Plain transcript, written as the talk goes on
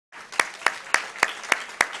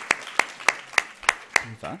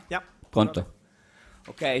Yeah. Pronto.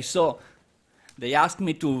 Okay, so they asked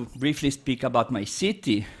me to briefly speak about my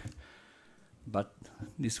city, but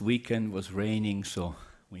this weekend was raining, so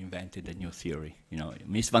we invented a new theory. You know,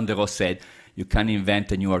 Miss van der Rohe said, you can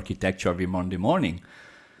invent a new architecture every Monday morning,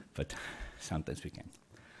 but sometimes we can.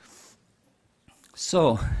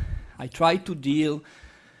 So I try to deal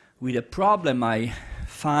with a problem I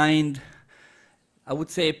find, I would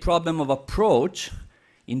say, a problem of approach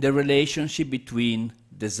in the relationship between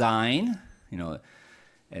design, you know,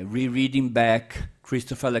 rereading back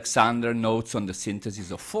Christopher Alexander notes on the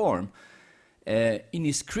synthesis of form, in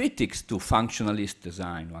his critiques to functionalist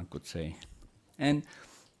design, one could say. And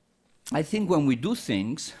I think when we do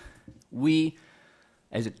things, we,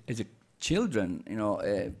 as a children, you know,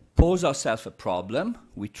 pose ourselves a problem.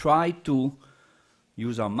 We try to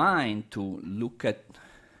use our mind to look at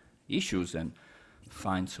issues and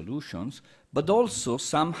find solutions, but also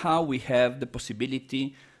somehow we have the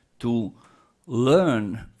possibility to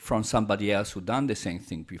learn from somebody else who done the same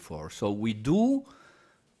thing before. So we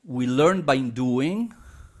learn by doing,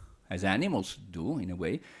 as animals do in a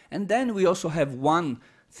way, and then we also have one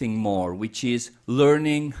thing more, which is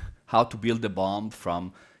learning how to build a bomb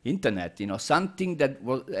from internet, you know, something that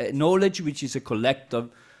was knowledge which is a collective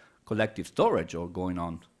storage or going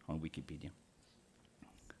on Wikipedia.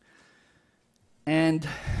 And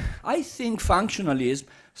I think functionalism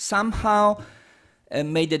somehow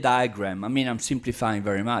made a diagram. I mean, I'm simplifying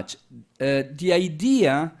very much. The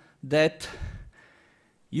idea that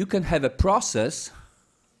you can have a process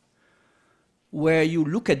where you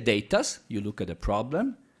look at data, you look at a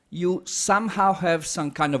problem, you somehow have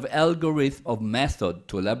some kind of algorithm of method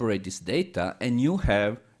to elaborate this data, and you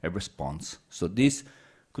have a response. So this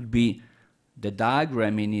could be the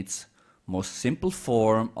diagram in its most simple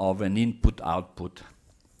form of an input-output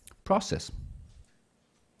process.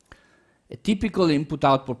 A typical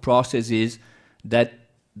input-output process is that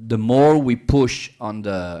the more we push on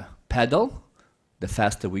the pedal, the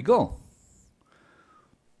faster we go.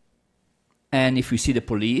 And if we see the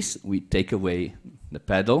police, we take away the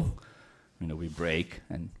pedal, you know, we brake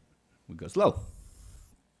and we go slow.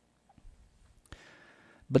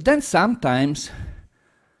 But then sometimes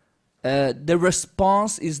the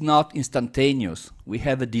response is not instantaneous. We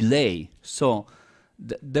have a delay. So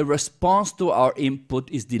the response to our input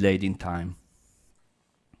is delayed in time.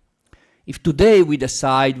 If today we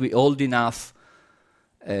decide we're old enough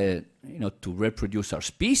you know, to reproduce our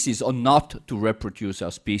species, or not to reproduce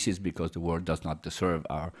our species because the world does not deserve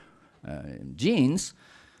our genes,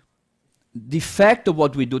 the fact of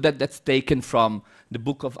what we do, that's taken from the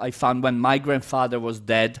book of, I found when my grandfather was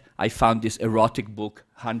dead, I found this erotic book,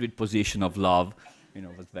 100 Positions of Love. You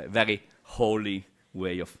know, it was a very holy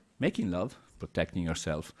way of making love, protecting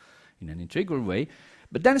yourself in an integral way.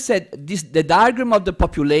 But then it said, the diagram of the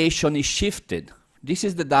population is shifted. This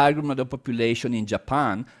is the diagram of the population in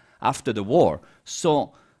Japan after the war.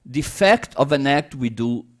 So the effect of an act we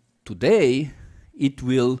do today, it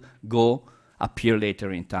will appear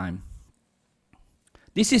later in time.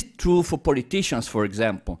 This is true for politicians, for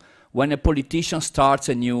example. When a politician starts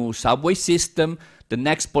a new subway system, the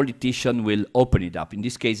next politician will open it up. In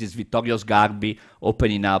this case, it's Vittorio Sgarbi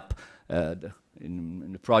opening up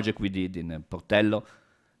in the project we did in Portello,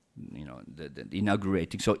 you know, the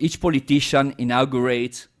inaugurating. So each politician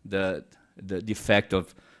inaugurates the effect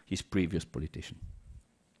of his previous politician.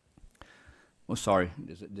 Oh, sorry,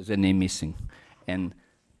 there's a name missing. And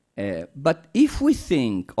but if we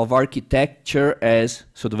think of architecture as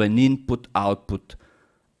sort of an input-output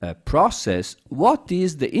process, what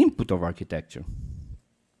is the input of architecture?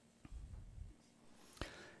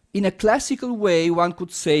 In a classical way, one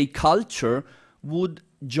could say culture would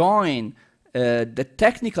join the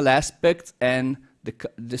technical aspects and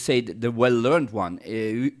the well-learned one.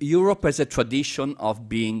 Europe has a tradition of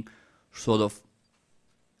being sort of,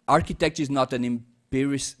 architecture is not an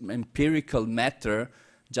empirical matter,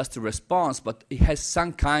 just a response, but it has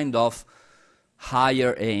some kind of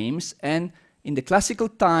higher aims. And in the classical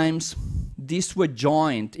times, these were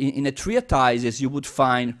joined. In a treatises, you would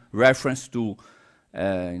find reference to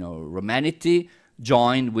you know, Romanity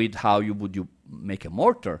joined with how you make a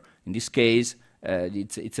mortar. In this case,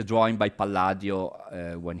 it's a drawing by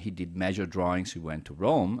Palladio. When he did measure drawings, he went to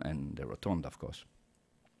Rome, and the Rotonda, of course.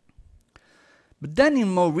 But then in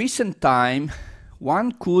more recent time,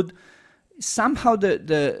 one could, somehow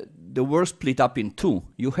the world split up in two.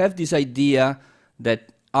 You have this idea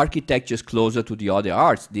that architecture is closer to the other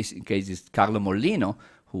arts. This, in case, is Carlo Mollino,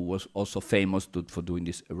 who was also famous for doing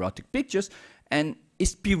these erotic pictures. And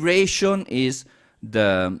inspiration is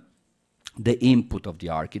the input of the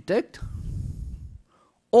architect.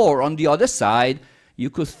 Or on the other side, you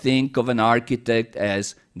could think of an architect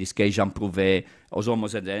as, in this case, Jean Prouvé, was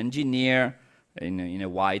almost an engineer in a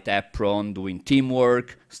white apron, doing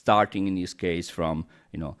teamwork, starting in this case from,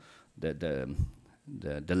 you know,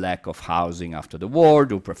 the lack of housing after the war,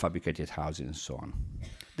 to prefabricated housing and so on.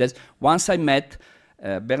 Once I met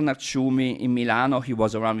Bernard Sciumi in Milano. He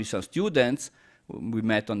was around with some students. We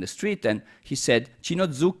met on the street, and he said, Cino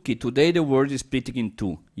Zucchi, today the world is splitting in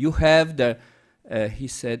two. You have the, he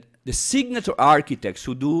said, the signature architects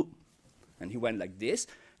who do, and he went like this,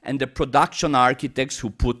 and the production architects who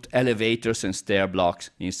put elevators and stair blocks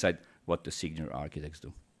inside what the signature architects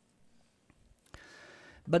do.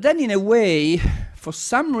 But then in a way, for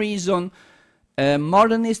some reason,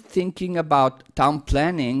 modernists thinking about town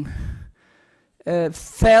planning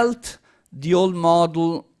felt the old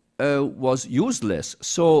model was useless.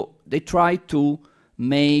 So they tried to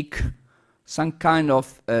make some kind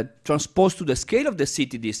of transpose to the scale of the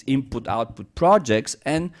city these input-output projects,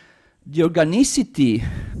 and the organicity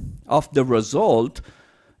of the result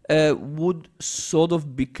would sort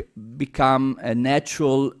of become a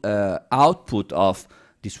natural output of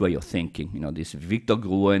this way of thinking, you know, this Victor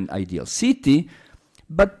Gruen ideal city.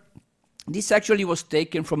 But this actually was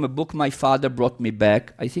taken from a book my father brought me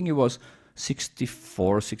back. I think it was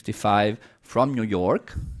 64, 65, from New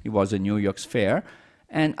York. It was a New York's fair.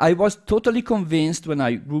 And I was totally convinced when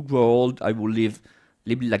I grew old, I would live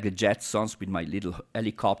like the Jetsons with my little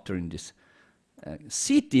helicopter in this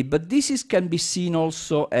city. But this can be seen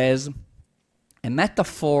also as a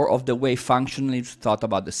metaphor of the way functionalists thought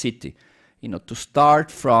about the city. You know, to start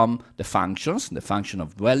from the functions, the function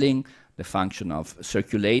of dwelling, the function of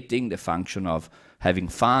circulating, the function of having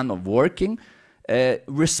fun, of working,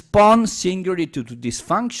 respond singularly to these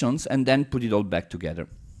functions and then put it all back together.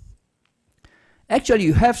 Actually,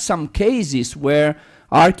 you have some cases where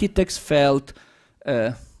architects felt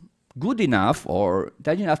good enough or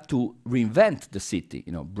that enough to reinvent the city.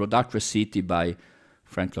 You know, Brodacre City by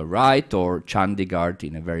Frank Lloyd Wright, or Chandigarh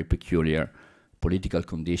in a very peculiar political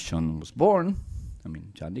condition was born. I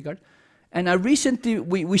mean, Chandigarh. And I recently,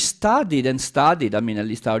 we studied, I mean, at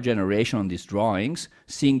least our generation, on these drawings,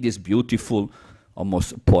 seeing this beautiful,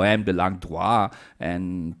 almost poème de Langlois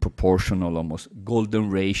and proportional, almost golden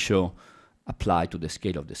ratio applied to the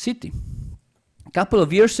scale of the city. A couple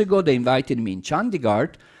of years ago, they invited me in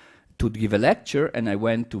Chandigarh to give a lecture, and I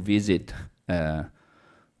went to visit, you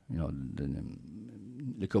know, the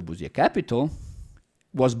Le Corbusier capital.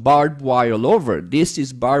 Was barbed wire all over. This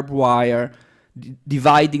is barbed wire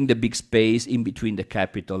dividing the big space in between the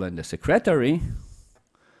capital and the secretary.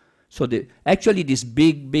 So actually this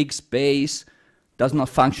big space does not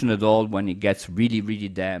function at all when it gets really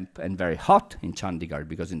damp and very hot in Chandigarh,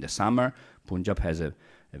 because in the summer Punjab has a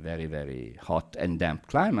very hot and damp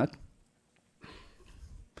climate.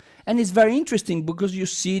 And it's very interesting because you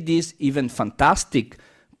see these even fantastic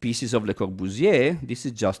pieces of Le Corbusier. This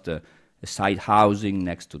is just a side housing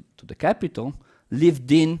next to the capital,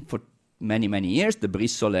 lived in for many years, the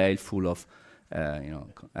Brise Soleil full of you know,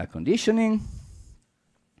 air conditioning,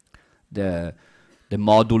 the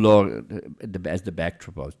modular as the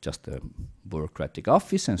backdrop was just a bureaucratic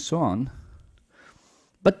office and so on.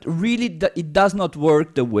 But really it does not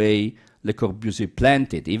work the way Le Corbusier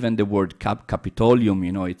planned it. Even the word Capitolium,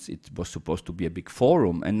 you know, it was supposed to be a big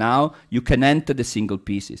forum, and now you can enter the single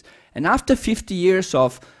pieces. And after 50 years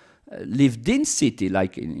of lived-in city,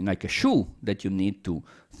 like a shoe that you need to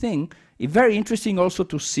think, it's very interesting also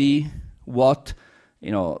to see what, you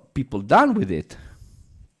know, people done with it.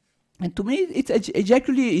 And to me, it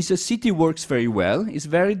actually is a city works very well. It's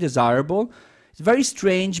very desirable. It's very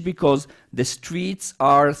strange because the streets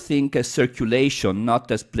are think as circulation, not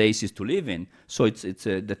as places to live in. So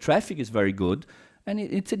the traffic is very good, and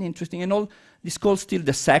it's an interesting, and all. It's called still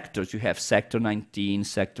the sectors. You have Sector 19,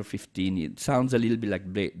 Sector 15. It sounds a little bit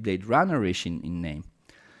like Blade Runner-ish in name.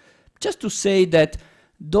 Just to say that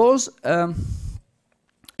those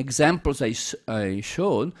examples I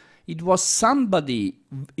showed, it was somebody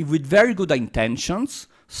with very good intentions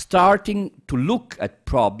starting to look at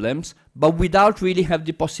problems, but without really have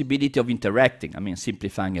the possibility of interacting. I mean,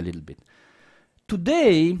 simplifying a little bit.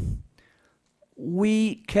 Today,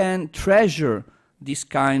 we can treasure this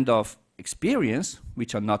kind of experience,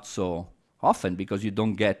 which are not so often because you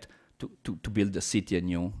don't get to build a city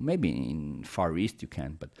anew. Maybe in Far East you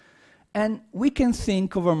can, and we can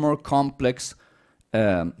think of a more complex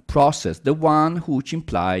process, the one which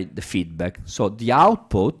implied the feedback. So the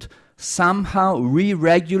output somehow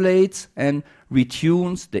re-regulates and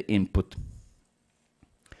retunes the input.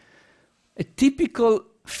 A typical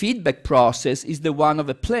feedback process is the one of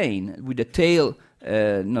a plane with the tail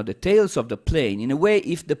the tails of the plane. In a way,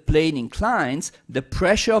 if the plane inclines, the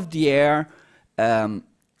pressure of the air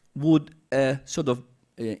would sort of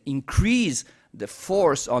increase the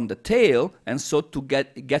force on the tail, and so to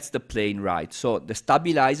gets the plane right. So the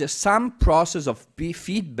stabilizer, some process of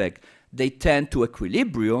feedback, they tend to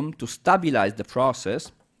equilibrium to stabilize the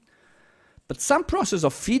process, but some process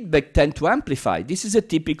of feedback tend to amplify. This is a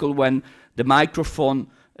typical when the microphone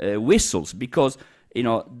whistles, because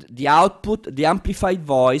the output, the amplified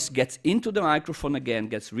voice gets into the microphone again,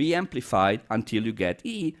 gets re-amplified until you get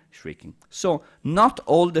shrieking. So not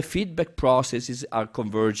all the feedback processes are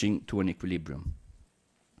converging to an equilibrium.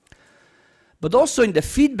 But also in the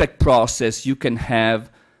feedback process, you can have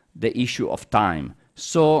the issue of time.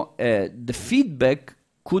 So the feedback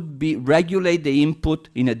could be regulate the input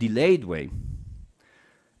in a delayed way.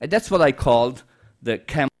 And that's what I called the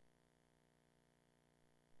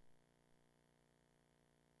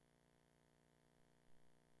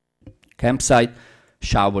campsite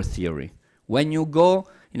shower theory. When you go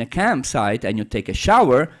in a campsite and you take a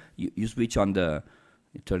shower, you switch on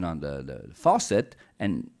you turn on the faucet,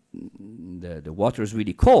 and the water is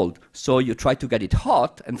really cold. So you try to get it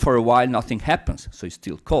hot, and for a while nothing happens, so it's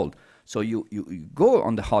still cold. So you go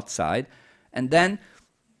on the hot side, and then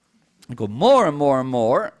you go more and more and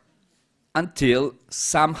more until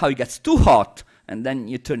somehow it gets too hot, and then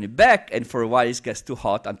you turn it back, and for a while it gets too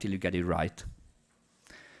hot until you get it right.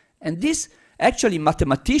 And this, actually,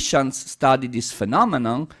 mathematicians study this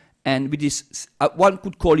phenomenon, and with this, one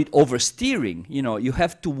could call it oversteering. You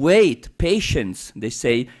have to wait, patience. They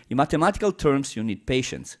say, in mathematical terms, you need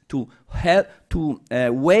patience to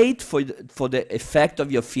wait for the effect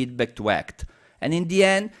of your feedback to act. And in the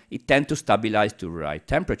end, it tends to stabilize to the right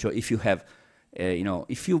temperature if you have,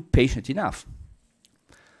 if you're patient enough.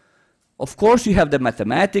 Of course, you have the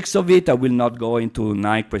mathematics of it. I will not go into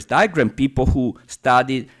Nyquist diagram. People who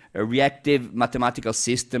studied reactive mathematical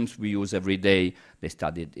systems we use every day, they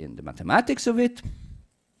studied in the mathematics of it.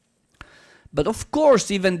 But of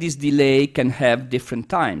course, even this delay can have different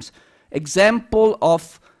times. Example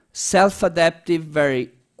of self-adaptive,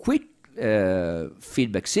 very quick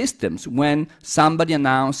feedback systems. When somebody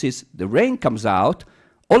announces the rain comes out,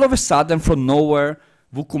 all of a sudden from nowhere,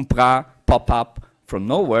 vous comprez pop up from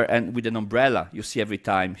nowhere, and with an umbrella you see every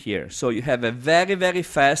time here. So you have a very, very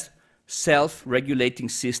fast self-regulating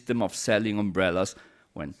system of selling umbrellas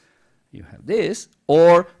when you have this,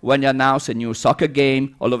 or when you announce a new soccer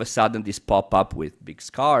game, all of a sudden this pop up with big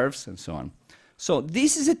scarves and so on. So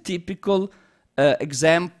this is a typical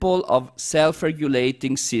example of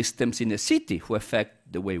self-regulating systems in a city who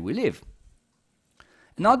affect the way we live.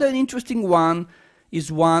 Another interesting one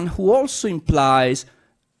is one who also implies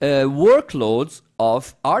workloads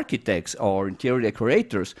of architects or interior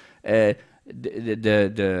decorators.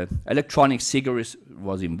 The electronic cigarette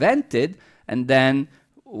was invented, and then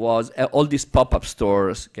all these pop-up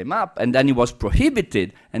stores came up, and then it was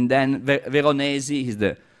prohibited. And then Veronesi, he's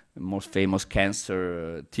the most famous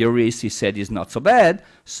cancer theorist, he said it's not so bad.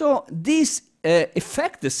 So this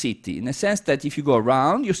affect the city in the sense that if you go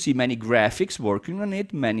around, you see many graphics working on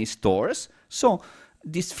it, many stores. So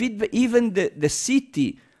this feedback, even the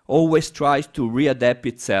city always tries to readapt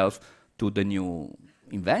itself to the new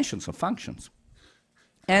inventions or functions.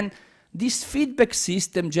 And this feedback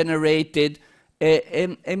system generated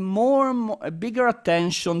a bigger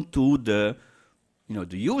attention to the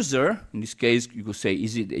user. In this case, you could say,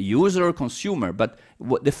 is it a user or consumer? But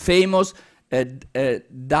the famous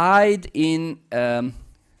died in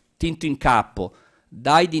Tinto in Capo,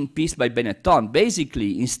 died in peace by Benetton.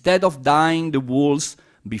 Basically, instead of dyeing the wools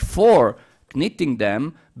before knitting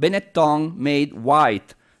them, Benetton made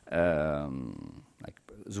white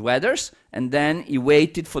sweaters, and then he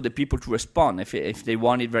waited for the people to respond. If they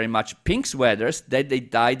wanted very much pink sweaters, then they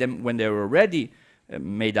dyed them when they were already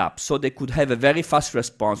made up, so they could have a very fast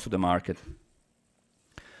response to the market.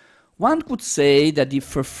 One could say that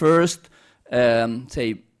if the first,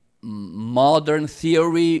 modern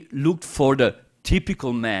theory looked for the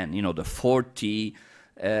typical man, the 40,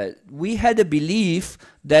 we had a belief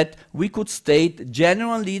that we could state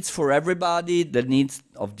general needs for everybody, the needs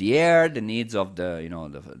of the air, the needs of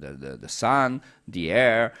the sun, the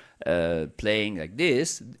air, playing like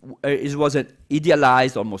this. It was an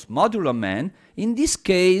idealized, almost modular man. In this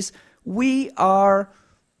case,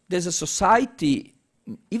 there's a society,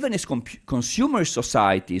 even as consumer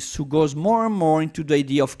societies, who goes more and more into the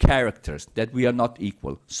idea of characters, that we are not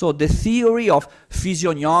equal. So the theory of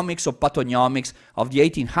physiognomics or pathognomics of the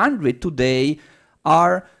 1800s today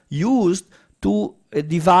are used to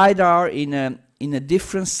divide in in a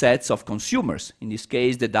different sets of consumers. In this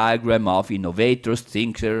case, the diagram of innovators,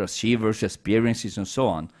 thinkers, achievers, experiences, and so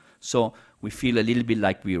on. So we feel a little bit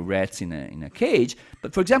like we're rats in a cage.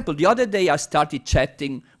 But for example, the other day I started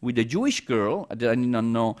chatting with a Jewish girl that I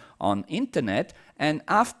didn't know on internet, and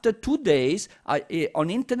after 2 days, on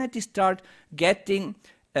internet, you start getting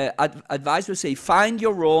advice will say, find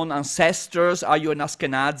your own ancestors, are you an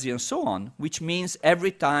Ashkenazi, and so on, which means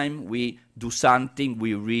every time we do something,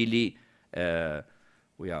 we really,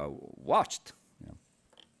 we are watched. You know.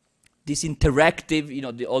 This interactive, you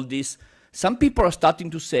know, all this, some people are starting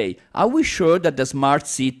to say, are we sure that the smart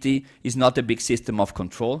city is not a big system of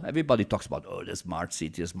control? Everybody talks about, oh, the smart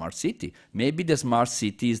city, the smart city. Maybe the smart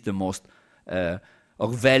city is the most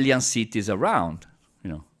Orwellian cities around,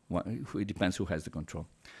 you know, it depends who has the control.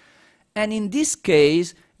 And in this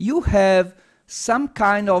case, you have some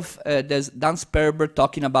kind of, there's Dan Sperber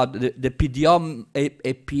talking about the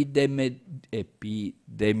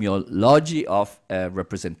epidemiology of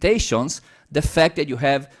representations, the fact that you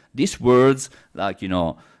have these words like, you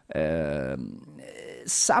know,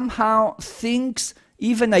 somehow things,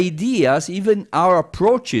 even ideas, even our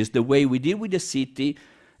approaches, the way we deal with the city,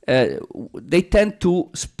 they tend to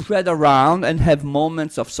spread around and have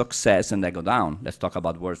moments of success and they go down. Let's talk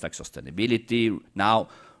about words like sustainability, now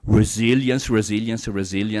resilience.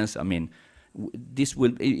 I mean,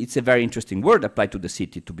 it's a very interesting word applied to the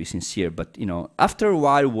city, to be sincere, but you know, after a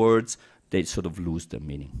while words, they sort of lose their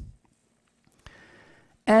meaning.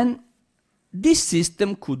 And this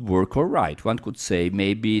system could work all right. One could say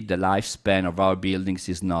maybe the lifespan of our buildings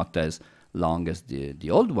is not as long as the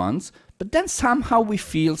old ones, but then somehow we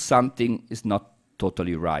feel something is not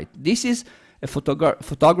totally right. This is a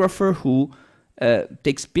photographer who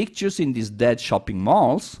takes pictures in these dead shopping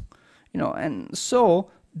malls, you know, and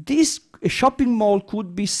so this shopping mall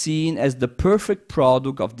could be seen as the perfect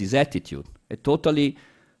product of this attitude. It's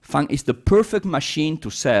the perfect machine to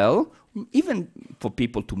sell, even for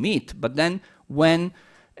people to meet, but then when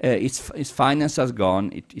its finance has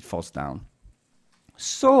gone, it falls down.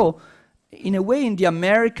 So, in a way, in the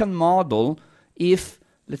American model, if,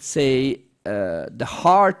 let's say, the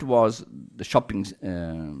heart was the shopping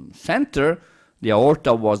center, the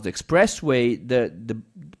aorta was the expressway,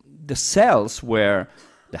 the cells were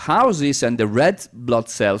the houses, and the red blood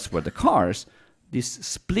cells were the cars. This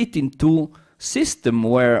split in two system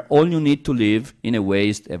where all you need to live, in a way,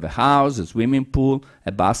 is to have a house, a swimming pool,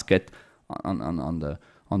 a basket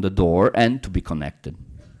on the door, and to be connected.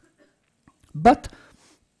 But,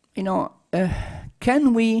 you know,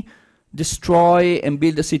 can we destroy and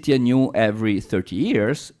build a city anew every 30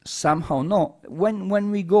 years? Somehow no.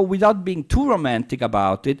 When we go, without being too romantic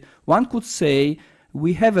about it, one could say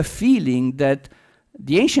we have a feeling that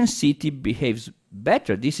the ancient city behaves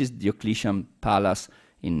better. This is Diocletian Palace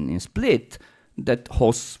in Split that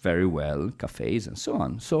hosts very well cafes and so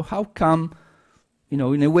on. So how come, you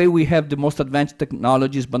know, in a way we have the most advanced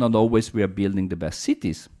technologies, but not always we are building the best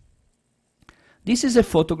cities? This is a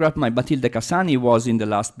photograph. My Matilde Casani was in the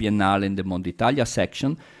last Biennale in the Mondo Italia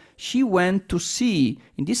section. She went to see,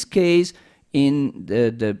 in this case, in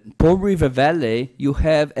the Po River Valley, you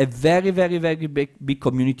have a very big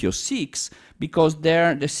community of Sikhs, because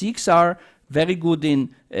the Sikhs are very good in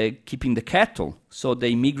keeping the cattle. So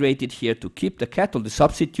they migrated here to keep the cattle, to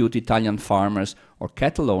substitute Italian farmers or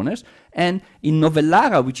cattle owners. And in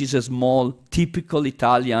Novellara, which is a small, typical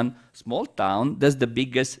Italian small town, there's the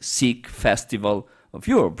biggest Sikh festival of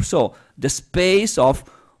Europe. So the space of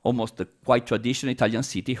almost a quite traditional Italian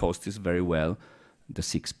city hosts very well the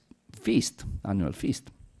Sikh feast, annual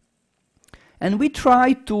feast. And we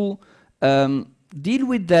try to deal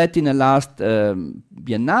with that in the last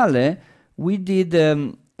Biennale. We did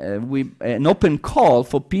an open call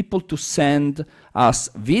for people to send us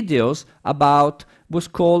videos about what's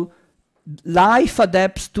called life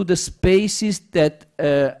adapts to the spaces that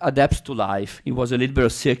adapts to life. It was a little bit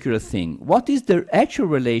of a circular thing. What is the actual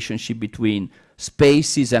relationship between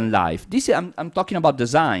spaces and life? This I'm talking about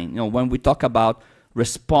design. You know, when we talk about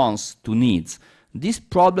response to needs, this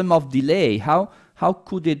problem of delay, how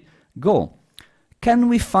could it go? Can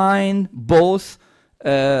we find both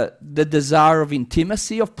the desire of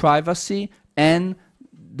intimacy, of privacy, and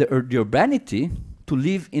the urbanity to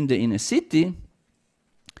live in the inner city?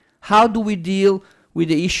 How do we deal with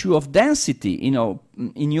the issue of density? You know,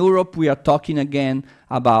 in Europe we are talking again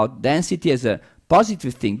about density as a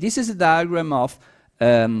positive thing. This is a diagram of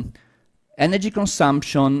energy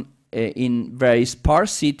consumption in very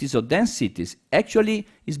sparse cities or dense cities. Actually,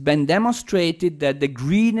 it's been demonstrated that the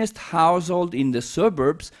greenest household in the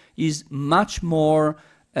suburbs is much more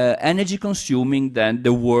energy consuming than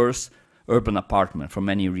the worst urban apartment for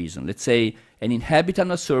many reasons. Let's say An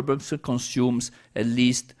inhabitant of suburbs consumes at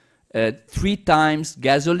least 3 times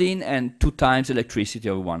gasoline and 2 times electricity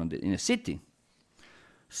of one in a city.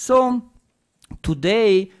 So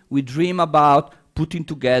today we dream about putting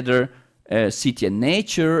together city and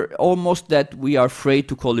nature, almost that we are afraid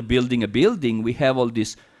to call a building a building. We have all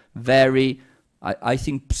this very, I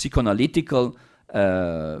think, psychoanalytical,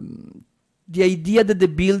 the idea that the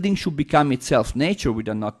building should become itself nature, we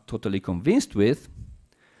are not totally convinced with.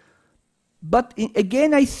 But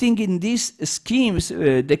again, I think in these schemes,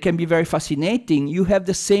 they can be very fascinating. You have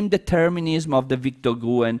the same determinism of the Victor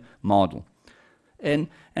Gruen model. And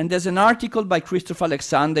there's an article by Christopher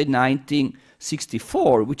Alexander in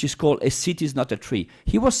 1964, which is called A City is Not a Tree.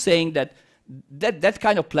 He was saying that that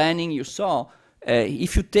kind of planning you saw,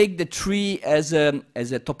 if you take the tree as a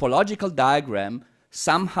topological diagram,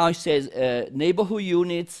 somehow it says neighborhood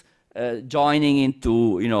units joining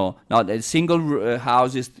into, not a single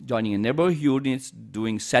houses joining in neighborhood units,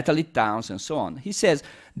 doing satellite towns and so on. He says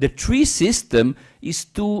the tree system is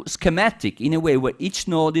too schematic in a way where each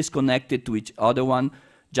node is connected to each other one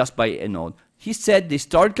just by a node. He said the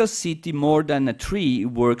historical city, more than a tree,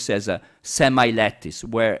 works as a semi-lattice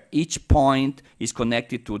where each point is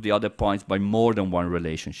connected to the other points by more than one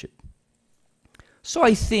relationship. So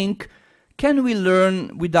I think, can we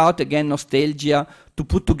learn without, again, nostalgia, to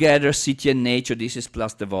put together city and nature, this is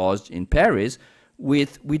Place des Vosges in Paris,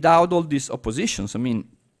 without all these oppositions? I mean,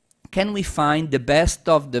 can we find the best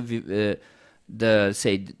of the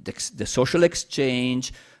social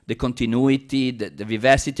exchange, the continuity, the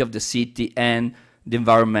vivacity of the city, and the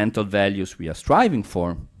environmental values we are striving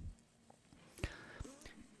for?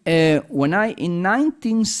 In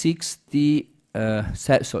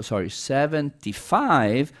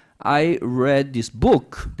 1975, I read this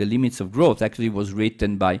book, The Limits of Growth. Actually, it was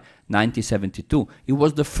written by 1972. It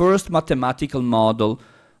was the first mathematical model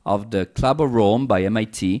of the Club of Rome by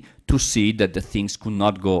MIT to see that the things could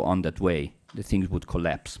not go on that way. The things would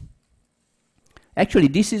collapse. Actually,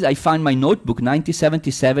 this is, I found my notebook,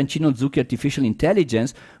 1977, Cino Zucchi, Artificial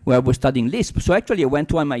Intelligence, where I was studying Lisp. So actually, I went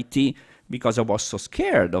to MIT because I was so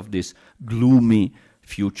scared of this gloomy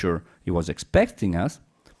future he was expecting us.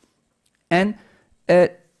 And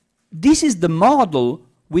this is the model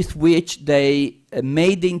with which they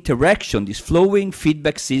made the interaction, this flowing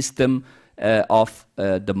feedback system of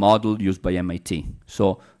the model used by MIT.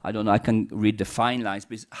 So I don't know, I can read the fine lines,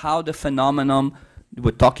 but how the phenomenon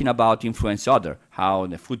we're talking about influence other, how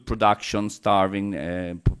the food production,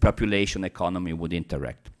 starving, population, economy would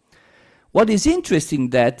interact. What is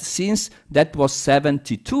interesting that since that was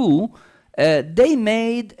 72, they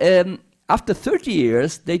made, after 30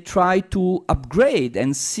 years, they tried to upgrade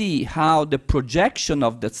and see how the projection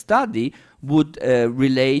of the study would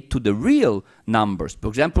relate to the real numbers. For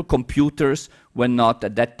example, computers were not,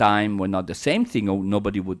 at that time, were not the same thing, or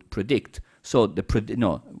nobody would predict. So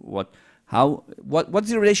what's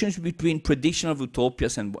the relationship between prediction of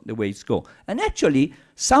utopias and the way it's go? And actually,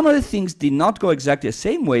 some of the things did not go exactly the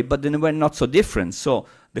same way, but then were not so different. So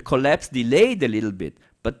the collapse delayed a little bit,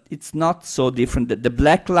 but it's not so different. The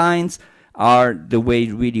black lines are the way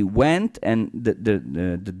it really went, and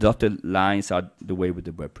the dotted lines are the way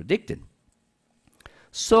they were predicted.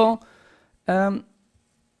 So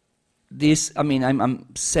this, I mean, I'm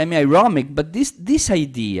semi-ironic, but this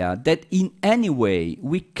idea that in any way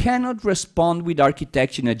we cannot respond with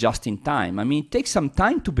architecture in a just-in-time. I mean, it takes some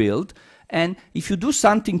time to build, and if you do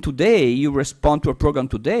something today, you respond to a program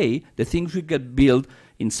today, the things will get built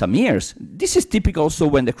in some years. This is typical also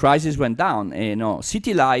when the crisis went down.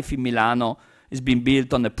 City life in Milano is being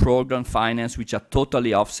built on a program finance which are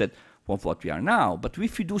totally offset of what we are now. But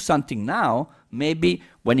if we do something now, maybe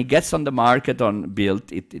when it gets on the market or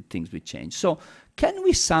built, things will change. So can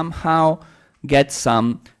we somehow get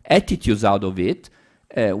some attitudes out of it?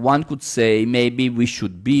 One could say maybe we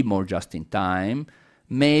should be more just in time.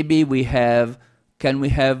 Maybe can we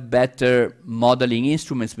have better modeling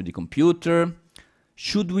instruments with the computer?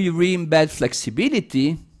 Should we re-embed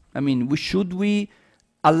flexibility? I mean, should we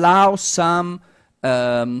allow some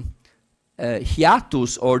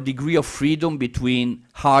hiatus or degree of freedom between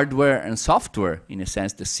hardware and software, in a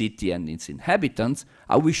sense, the city and its inhabitants?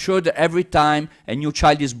 Are we sure that every time a new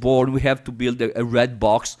child is born, we have to build a red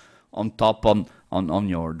box on top on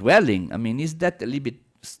your dwelling? I mean, is that a little bit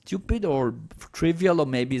stupid or trivial, or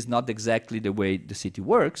maybe it's not exactly the way the city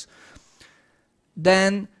works?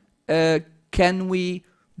 Then can we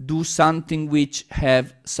do something which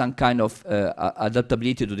have some kind of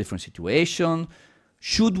adaptability to different situations?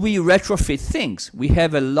 Should we retrofit things? We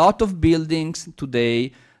have a lot of buildings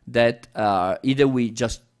today that either we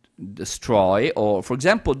just destroy, or for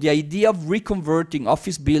example, the idea of reconverting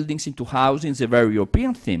office buildings into housing is a very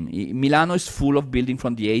European theme. Milano is full of buildings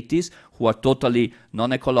from the 80s who are totally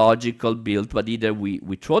non-ecological built, but either we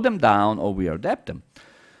throw them down or we adapt them.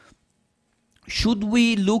 Should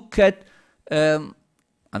we look at, I'll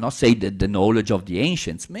not say that the knowledge of the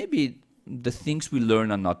ancients, maybe the things we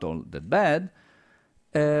learn are not all that bad.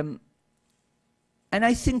 And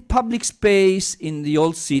I think public space in the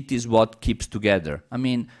old city is what keeps together. I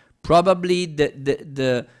mean, probably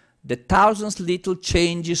the thousands little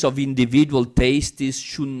changes of individual tastes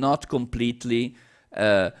should not completely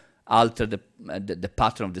alter the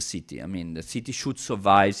pattern of the city. I mean, the city should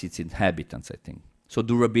survive its inhabitants, I think. So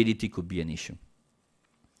durability could be an issue.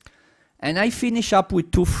 And I finish up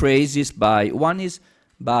with two phrases one is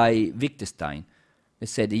by Wittgenstein. They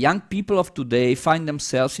said, the young people of today find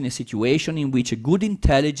themselves in a situation in which a good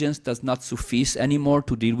intelligence does not suffice anymore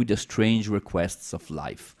to deal with the strange requests of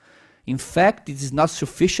life. In fact, it is not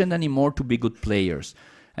sufficient anymore to be good players.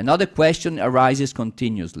 Another question arises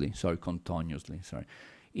continuously.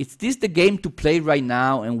 Is this the game to play right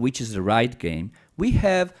now, and which is the right game? We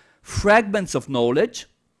have fragments of knowledge,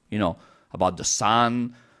 you know, about the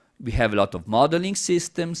sun. We have a lot of modeling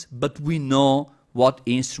systems, but we know what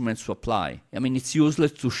instruments to apply. I mean, it's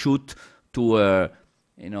useless to shoot to a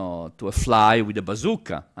fly with a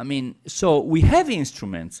bazooka. I mean, so we have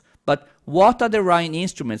instruments, but what are the right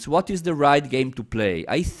instruments? What is the right game to play?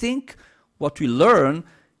 I think what we learn,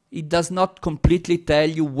 it does not completely tell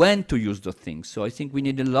you when to use the things. So I think we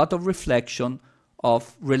need a lot of reflection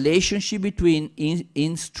of relationship between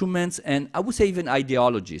instruments and, I would say, even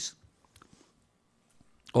ideologies,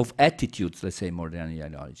 of attitudes, let's say, more than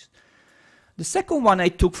ideologies. The second one I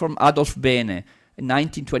took from Adolf Bene in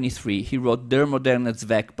 1923. He wrote Der moderne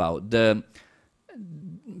Zweckbau,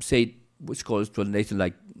 which calls translated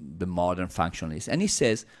like the modern functionalist. And he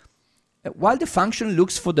says, while the function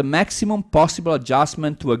looks for the maximum possible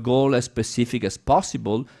adjustment to a goal as specific as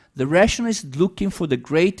possible, the rationalist is looking for the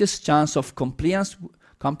greatest chance of compliance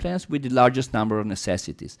with the largest number of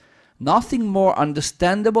necessities. Nothing more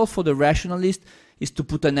understandable for the rationalist is to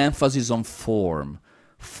put an emphasis on form.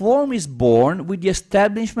 Form is born with the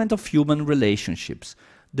establishment of human relationships.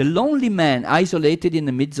 The lonely man isolated in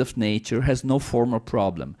the midst of nature has no form or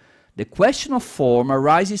problem. The question of form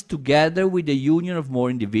arises together with the union of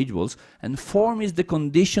more individuals, and form is the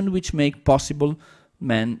condition which make possible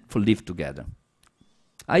men to live together.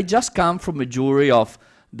 I just come from a jury of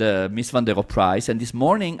the Miss Van der Rohe Prize, and this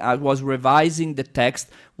morning I was revising the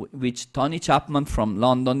text which Tony Chapman from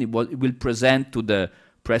London will present to the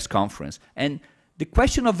press conference. And the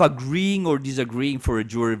question of agreeing or disagreeing for a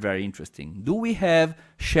jury is very interesting. Do we have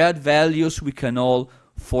shared values we can all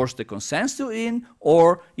force the consensus in,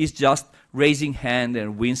 or is just raising hand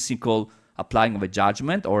and whimsical applying of a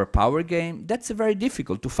judgment or a power game? That's very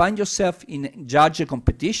difficult. To find yourself in judge a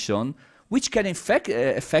competition which can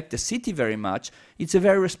affect the city very much, it's a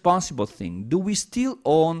very responsible thing. Do we still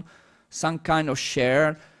own some kind of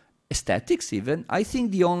shared aesthetics even? I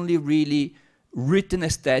think the only really written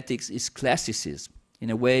aesthetics is classicism. In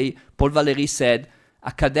a way, Paul Valéry said,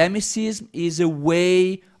 academicism is a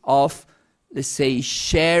way of, let's say,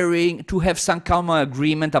 sharing, to have some common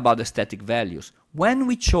agreement about aesthetic values. When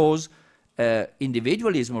we chose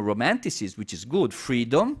individualism or romanticism, which is good,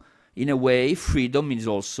 freedom, in a way, freedom is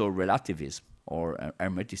also relativism or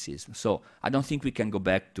hermeticism. So I don't think we can go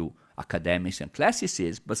back to academics and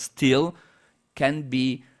classicism, but still can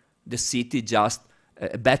be the city just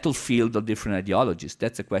a battlefield of different ideologies?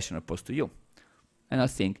 That's a question I pose to you. And I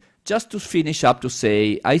think, just to finish up to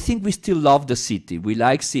say, I think we still love the city. We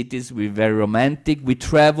like cities, we're very romantic, we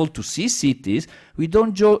travel to see cities. We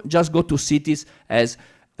don't just go to cities as,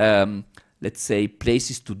 let's say,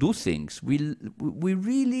 places to do things. We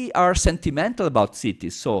really are sentimental about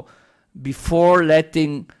cities. So before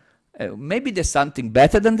letting, maybe there's something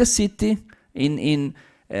better than the city. In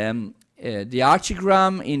the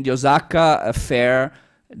Archigram in the Osaka fair,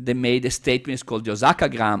 they made a statement, it's called the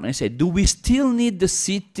Osaka-gram, and they said, do we still need the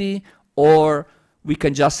city, or we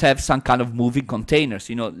can just have some kind of moving containers,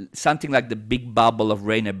 you know, something like the big bubble of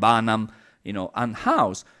Rene Banham, you know,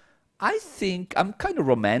 unhoused. I think I'm kind of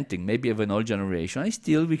romantic, maybe of an old generation.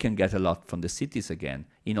 We can get a lot from the cities again,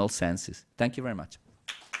 in all senses. Thank you very much.